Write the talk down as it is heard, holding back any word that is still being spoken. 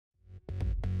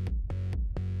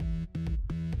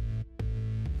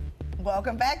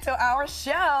Welcome back to our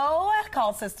show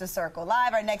called Sister Circle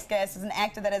Live. Our next guest is an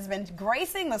actor that has been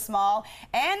gracing the small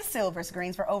and silver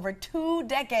screens for over 2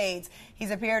 decades. He's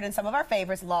appeared in some of our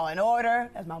favorites, Law and Order,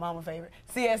 that's my mama's favorite,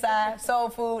 CSI, Soul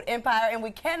Food, Empire, and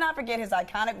we cannot forget his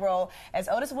iconic role as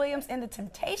Otis Williams in The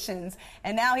Temptations.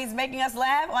 And now he's making us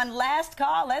laugh on Last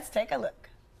Call. Let's take a look.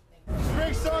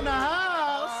 Drinks on the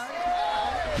house.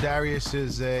 Darius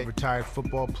is a retired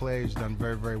football player. He's done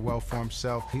very, very well for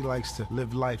himself. He likes to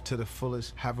live life to the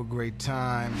fullest, have a great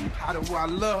time. How do I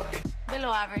look?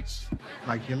 Below average.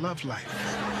 Like you love life.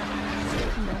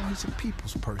 You know, he's a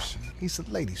people's person. He's a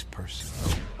ladies' person.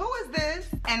 Who is this,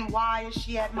 and why is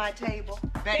she at my table?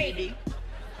 Baby.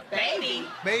 Baby.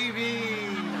 Baby.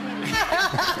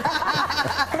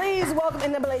 Please welcome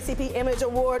NAACP Image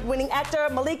Award-winning actor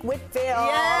Malik Whitfield.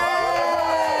 Yes!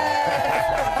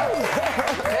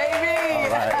 Baby!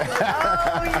 Right.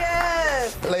 Oh,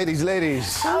 yes!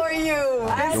 Ladies. How are you?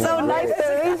 It's so nice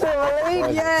to meet you,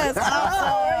 Malik. Yes,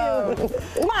 awesome.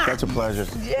 That's a pleasure.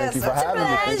 Yes, Thank you for having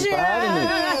me. Thank you for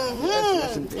having me.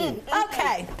 Yes, indeed.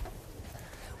 Okay.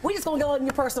 We're just gonna go in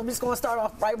your personal. We're just gonna start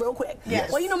off right real quick.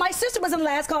 Yes. Well, you know, my sister was in the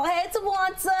Last Call. Hey,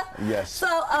 TVOne. Yes. So,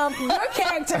 your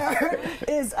character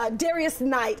is Darius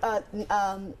Knight.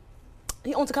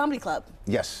 He owns a comedy club.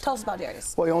 Yes. Tell us about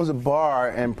Darius. Well, he owns a bar,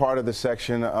 and part of the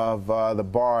section of the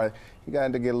bar, he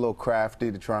got to get a little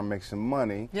crafty to try and make some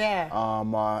money. Yeah.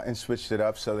 And switched it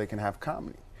up so they can have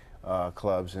comedy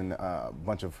clubs, and a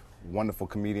bunch of wonderful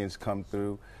comedians come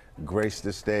through, grace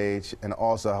the stage, and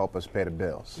also help us pay the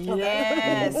bills.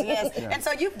 Yes, yes. Yeah. And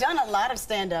so you've done a lot of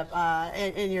stand-up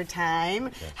in your time.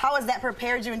 Yeah. How has that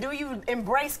prepared you, and do you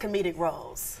embrace comedic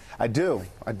roles? I do.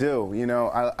 You know,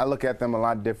 I look at them a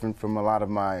lot different from a lot of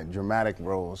my dramatic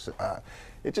roles.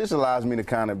 It just allows me to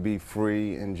kind of be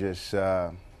free and just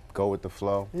go with the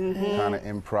flow, kind of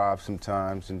improv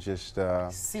sometimes, and just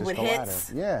see just what go hits.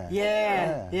 At it.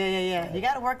 Yeah. You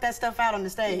got to work that stuff out on the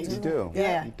stage. You do.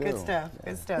 Yeah, you do. Good stuff.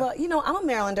 Good stuff. Well, you know, I'm a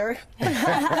Marylander,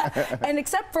 and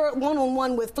except for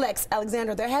One-on-One with Flex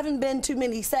Alexander, there haven't been too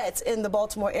many sets in the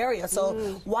Baltimore area.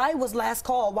 So why was Last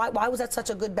Call? Why was that such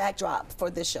a good backdrop for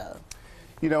this show?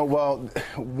 You know, well,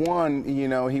 one, you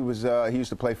know, he used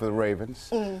to play for the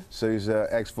Ravens, so he's an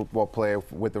ex-football player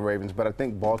with the Ravens. But I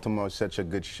think Baltimore is such a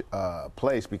good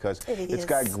place because it's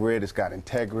got grit, it's got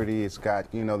integrity, it's got,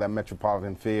 you know, that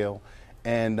metropolitan feel,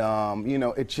 and you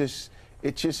know, it just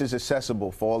is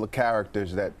accessible for all the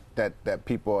characters that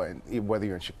people are in, whether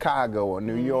you're in Chicago or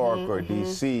New York or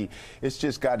DC. It's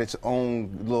just got its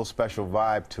own little special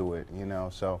vibe to it, you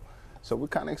know. So we're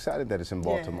kind of excited that it's in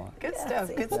Baltimore. Yeah. Good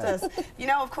stuff, good stuff. You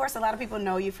know, of course, a lot of people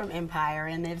know you from Empire,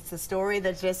 and it's a story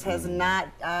that just has not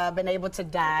been able to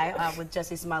die with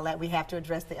Jussie Smollett. We have to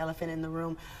address the elephant in the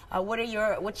room.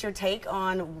 What's your take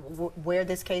on where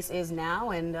this case is now,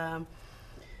 and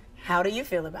how do you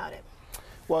feel about it?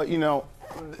 Well, you know,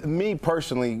 me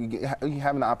personally,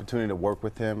 having the opportunity to work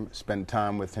with him, spend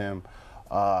time with him,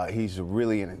 he's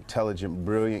really an intelligent,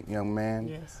 brilliant young man.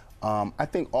 Yes. I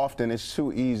think often it's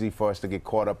too easy for us to get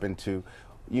caught up into,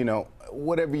 you know,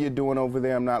 whatever you're doing over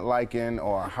there I'm not liking,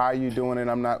 or how you're doing it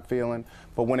I'm not feeling.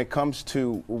 But when it comes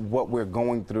to what we're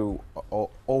going through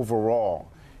overall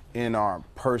in our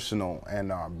personal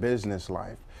and our business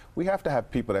life, we have to have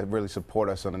people that really support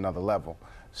us on another level.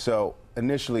 So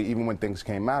initially, even when things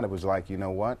came out, it was like, you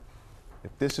know what,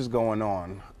 if this is going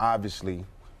on, obviously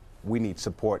we need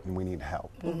support and we need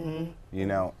help, you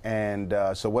know, and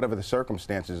so whatever the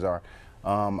circumstances are,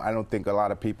 I don't think a lot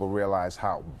of people realize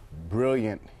how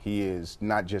brilliant he is,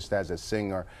 not just as a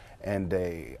singer and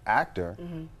a actor,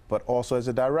 but also as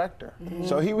a director.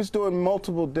 So he was doing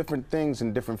multiple different things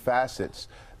in different facets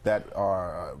that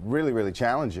are really, really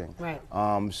challenging. Right.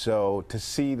 So to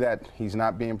see that he's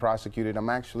not being prosecuted,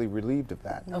 I'm actually relieved of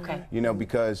that. Okay. You know,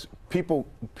 because people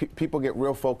get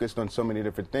real focused on so many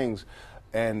different things,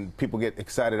 and people get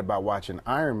excited about watching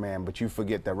Iron Man, but you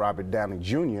forget that Robert Downey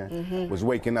Jr. was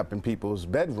waking up in people's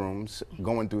bedrooms,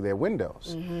 going through their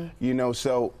windows. You know,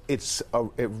 so it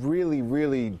really,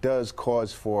 really does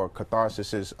cause for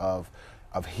catharsis of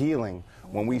healing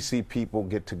when we see people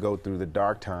get to go through the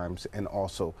dark times and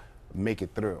also make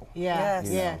it through. Yeah,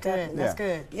 Yes. yeah, good. That's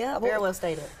good. Yeah, Very well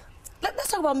stated.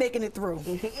 Let's talk about making it through.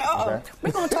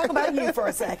 We're going to talk about you for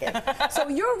a second. So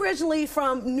you're originally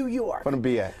from New York. From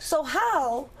the BX. So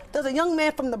how does a young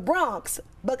man from the Bronx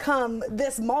become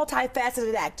this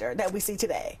multifaceted actor that we see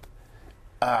today?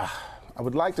 I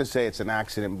would like to say it's an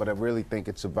accident, but I really think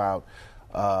it's about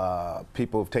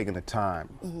people who've taken the time,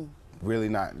 really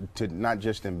not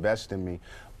just invest in me,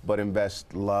 but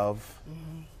invest love,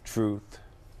 truth,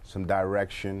 some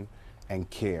direction, and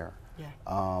care.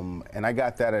 Yeah. And I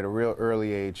got that at a real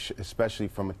early age, especially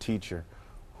from a teacher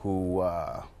who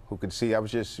could see. I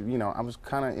was just, I was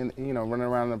kind of, running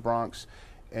around the Bronx.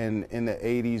 And in the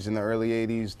 80s, in the early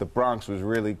 80s, the Bronx was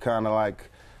really kind of like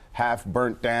half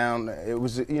burnt down. It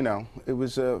was,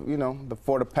 the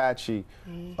Fort Apache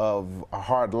of a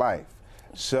hard life.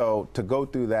 So to go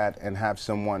through that and have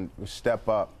someone step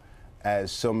up,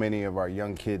 as so many of our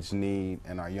young kids need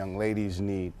and our young ladies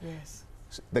need, yes,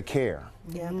 the care.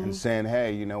 Yeah. And saying,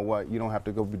 hey, you know what, you don't have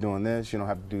to go be doing this, you don't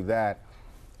have to do that.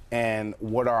 And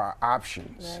what are our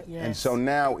options? Right. Yes. And so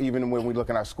now, even when we look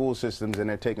at our school systems and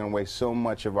they're taking away so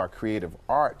much of our creative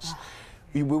arts,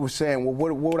 we were saying, well,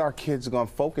 what are our kids going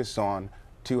to focus on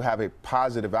to have a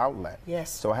positive outlet?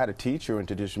 Yes. So I had a teacher who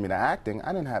introduced me to acting.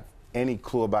 I didn't have any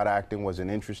clue about acting,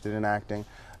 wasn't interested in acting.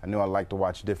 I knew I liked to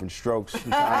watch Different Strokes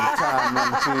from time to time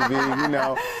on the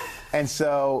TV, And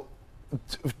so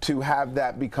to have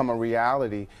that become a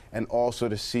reality, and also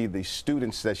to see the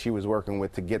students that she was working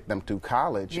with to get them to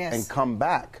college, yes, and come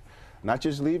back, not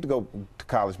just leave to go to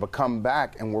college, but come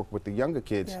back and work with the younger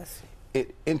kids. Yes.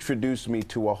 It introduced me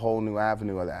to a whole new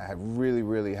avenue that I had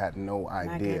really had no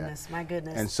idea. My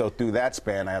goodness. And so through that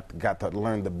span, I got to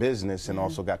learn the business and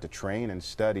also got to train and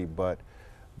study, but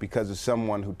because of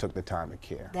someone who took the time to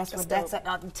care.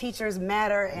 Teachers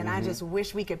matter, and I just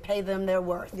wish we could pay them their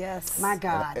worth. Yes. My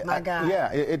God, my God.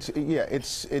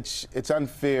 It's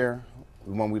unfair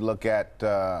when we look at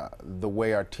the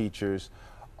way our teachers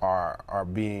are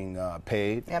being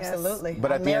paid. Absolutely.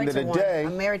 But at the end of the day,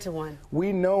 I'm married to one.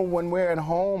 We know when we're at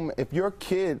home, if your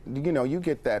kid, you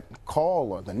get that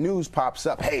call or the news pops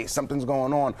up, hey, something's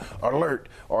going on, alert,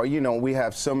 or we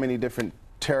have so many different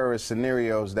terrorist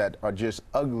scenarios that are just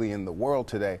ugly in the world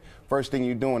today. First thing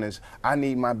you're doing is, I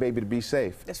need my baby to be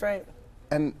safe. That's right.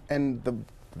 And the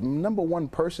number one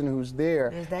person who's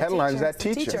there headlines that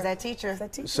teacher. That teacher.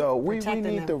 So we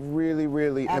need to really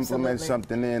Absolutely. implement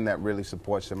something in that really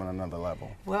supports them on another level.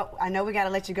 Well, I know we got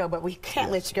to let you go, but we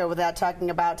can't let you go without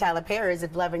talking about Tyler Perry's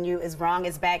If Loving You Is Wrong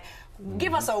Is back.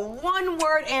 Give us a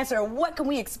one-word answer. What can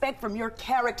we expect from your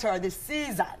character this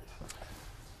season?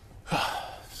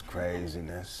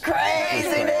 Craziness.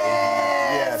 Craziness!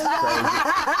 Yes,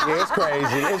 crazy. Yeah, it's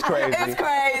crazy. It's crazy. It's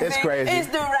crazy. It's crazy. It's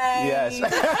deranged. Yes.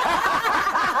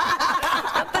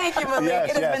 Thank you, Malik.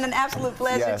 Yes, it has been an absolute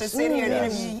pleasure to sit here and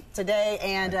Yes. interview you today,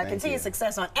 and continued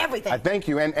success on everything. Thank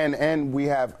you. And we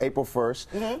have April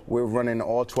 1st. We're running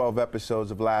all 12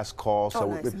 episodes of Last Call, so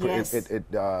nice. it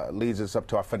leads us up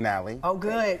to our finale. Oh,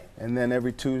 good. And then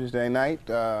every Tuesday night,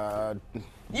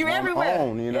 You're on everywhere.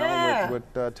 OWN, Yeah. with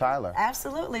Tyler.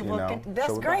 Absolutely. Well,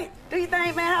 that's So great. Do you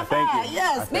think, man? High Thank five. you.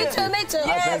 Yes. Me too.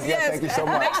 Yes. Thank you so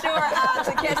much. Make sure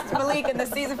to catch Malik in the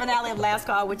season finale of Last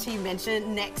Call, which he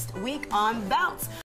mentioned next week on Bounce.